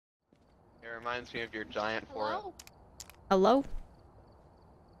reminds me of your giant forehead. Hello?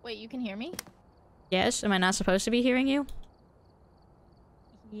 Wait, you can hear me? Yes? Am I not supposed to be hearing you?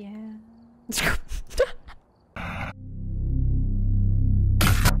 Yeah.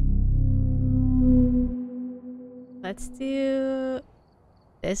 Let's do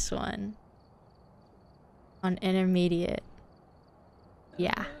this one. On intermediate.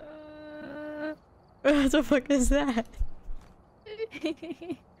 Yeah. What the fuck is that?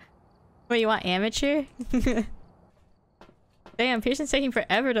 Wait, you want amateur? Damn, Pearson's taking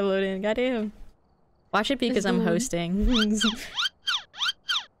forever to load in. Goddamn. Watch it because I'm hosting.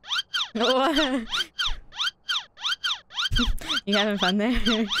 What? You having fun there?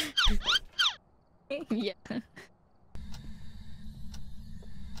 Yeah.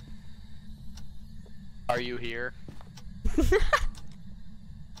 Are you here?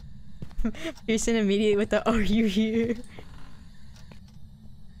 Pearson immediately with the "Are you here?"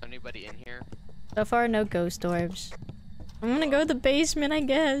 Anybody in here? So far, no ghost orbs. I'm gonna go to the basement, I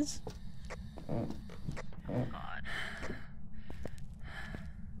guess. God.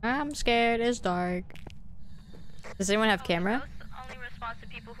 I'm scared. It's dark. Does anyone have camera? Ghosts only responds to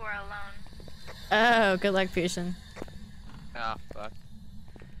people who are alone. Oh, good luck, Pearson. Ah, fuck.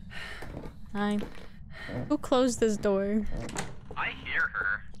 Hi. Who closed this door? I hear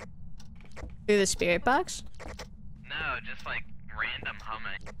her. Through the spirit box? No, just like random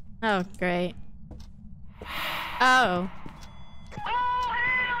humming. Oh, great. Oh. Oh,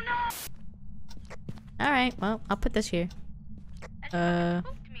 hell no! Alright, well, I'll put this here. And she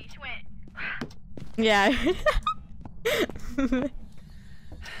spooked me. She went. Yeah.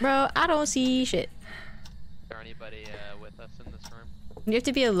 Bro, I don't see shit. Is there anybody with us in this room? You have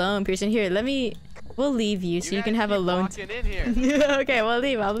to be alone, Pearson. Here, let me... We'll leave you so you can have alone... Walking in here. Okay, we'll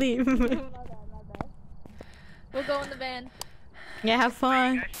leave. I'll leave. My bad. We'll go in the van. Yeah, have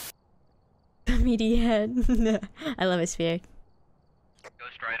fun. Meaty head. I love his sphere.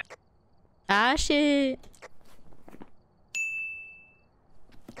 Ghost Rider. Ah, shit.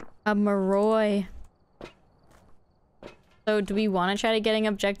 A Moroi. So, do we want to try to getting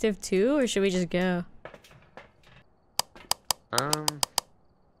objective 2, or should we just go?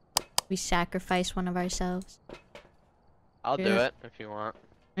 We sacrifice one of ourselves. I'll do it if you want.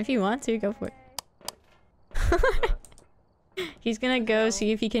 If you want to, go for it. He's gonna go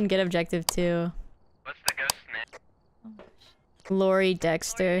see if he can get objective 2. What's the ghost's name? Lori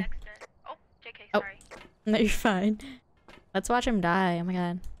Dexter. Oh, JK, Oh. sorry. No, you're fine. Let's watch him die. Oh my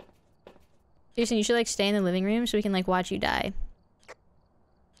god. Jason, you should like stay in the living room so we can like watch you die.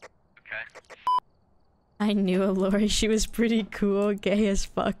 Okay. I knew a Lori. She was pretty cool. Gay as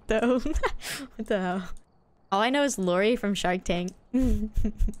fuck though. What the hell? All I know is Lori from Shark Tank.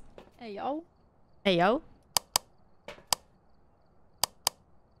 Hey, yo. Hey, yo.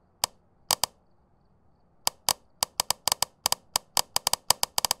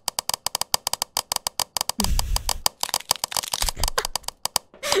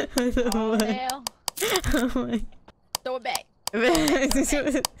 Oh, hell. Oh my. Throw it back. Yeah, Throw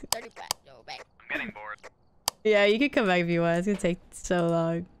it back. Throw it back. I'm getting bored. you can come back if you want. It's gonna take so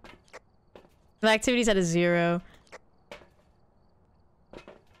long. The activity's at a 0.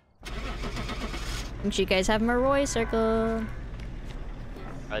 Don't you guys have Moroi circle?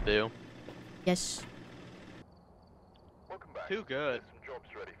 I do. Yes. Too good.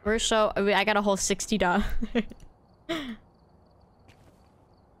 We're so... I got a whole $60. You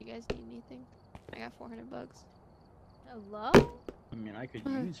guys need anything? I got 400 bucks. Hello? I mean, I could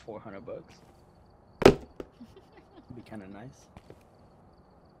use 400 bucks. It'd be kind of nice.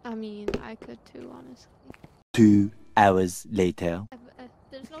 I mean, I could too, honestly. 2 hours later.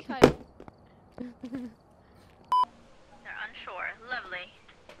 There's no title. They're unsure. Lovely.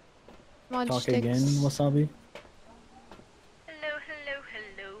 Come on, Talk sticks. again, Wasabi. Hello, hello,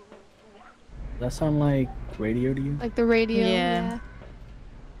 hello. Does that sound like radio to you? Like the radio. Yeah.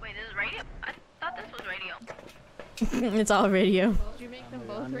 Wait, this is radio? I thought this was radio. It's all radio. Did you make them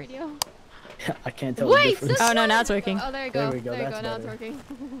both radio? I can't tell the Wait, difference. Oh no, now it's working. Oh, there you go. There we go, There you go. that's Now it's better. working.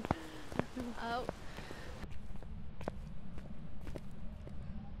 Oh.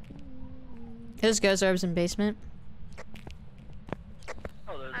 There's ghost orbs in basement.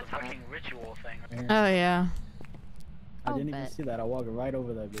 Oh, there's a fucking ritual thing. Right here. Oh yeah. I didn't even bet. see that. I walked right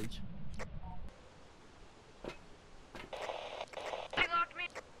over that bitch. She locked me.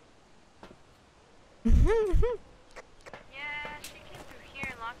 Yeah, she came through here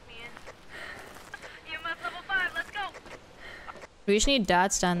and locked me in. EMF level 5, let's go! We just need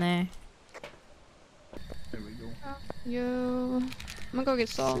dots down there. There we go. Yo. I'm gonna go get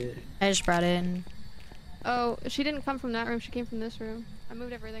salt. Shit. I just brought it in. Oh, she didn't come from that room. She came from this room. I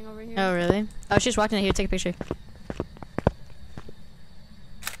moved everything over here. Oh, really? Oh, she's walking in here. Take a picture.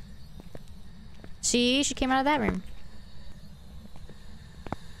 See? She came out of that room.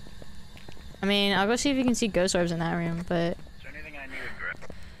 I mean, I'll go see if you can see ghost orbs in that room, but... Is there anything I need to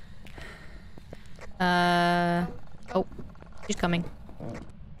grab? Oh. She's coming.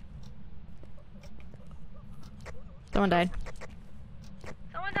 Someone died.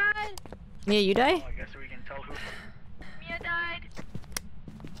 Someone died! Mia, you die? Oh, I guess we can tell who. Mia died!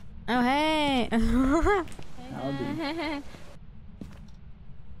 Oh, hey! Howdy.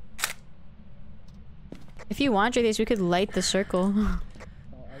 If you want, Drathis, we could light the circle. I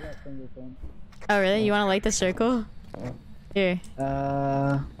got fingerprints. Oh, really? You want to light the circle? Here.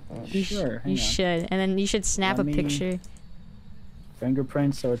 Sure. hang You on. should. And then you should snap Let a me- picture.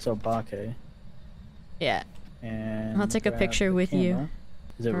 Fingerprints, so it's Obake. Yeah. And I'll take a grab picture the with you. camera.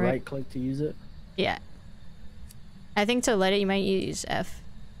 Is it Alright. right click to use it? Yeah. I think to light it, you might use F.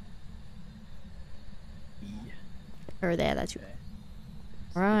 Or there, that's you. Okay.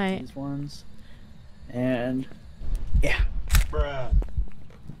 Right. These ones. And yeah. Bruh.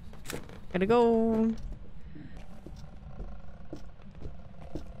 Gotta go.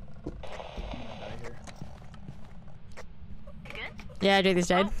 You good? Yeah, Drathis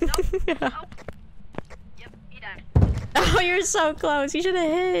died. Oh, no. Oh. Yep, he died. Oh, you're so close. You should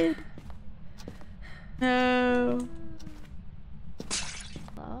have hit. No.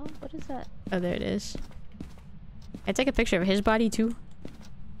 Oh, what is that? Oh, there it is. I take a picture of his body too.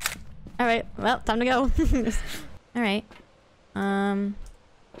 Alright, well, time to go. Alright. I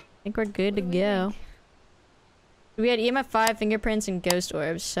think we're good to go. We had EMF 5, fingerprints, and ghost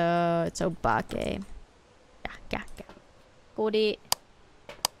orbs, so it's Obake. Yeah. Got it.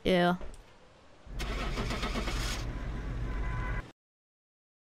 Yeah.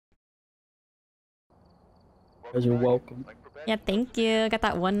 You guys are welcome. Yeah, thank you. I got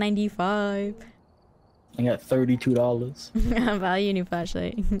that 195. I got $32. Value new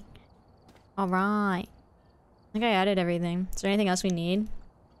flashlight. Alright. I think I added everything. Is there anything else we need?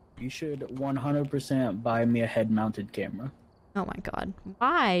 You should 100% buy me a head-mounted camera. Oh my god.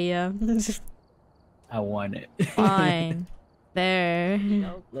 Why? I want it. Fine. There.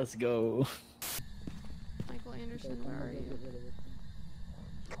 Let's go. Michael Anderson, where are you?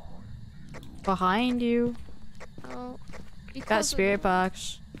 Behind you. Oh. Got because of spirit the-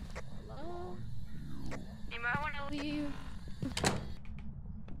 box. Hello? You might want to leave. Leave.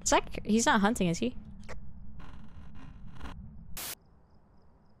 It's like he's not hunting, is he?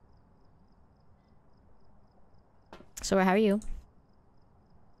 So how are you?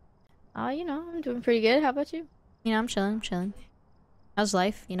 You know, I'm doing pretty good. How about you? You know, I'm chilling. How's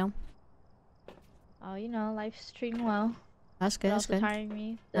life, you know? Oh, you know, life's treating well. That's good, But that's also good. tiring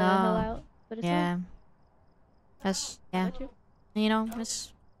me the Oh, hell out. But it's Yeah. all. That's, How yeah. about you? You know,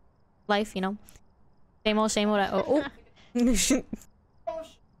 it's life, you know? Same old, oh.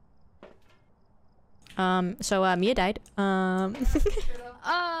 So, Mia died. Oh.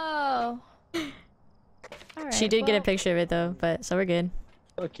 Alright, She did get a well, picture of it though, but, so we're good.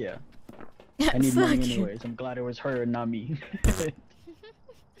 Fuck yeah. I need Fuck money you. anyways. I'm glad it was her and not me.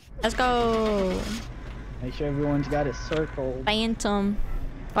 Let's go! Make sure everyone's got it circled. Phantom.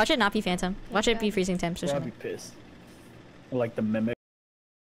 Watch it not be Phantom. Watch it be freezing temps or Or I'll something. be pissed. Like the mimic.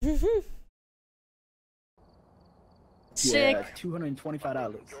 Sick. Yeah,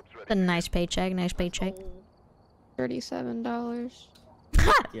 $225. A nice paycheck, $37.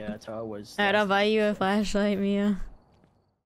 Yeah, that's how I was. Alright, I'll buy you a flashlight, Mia.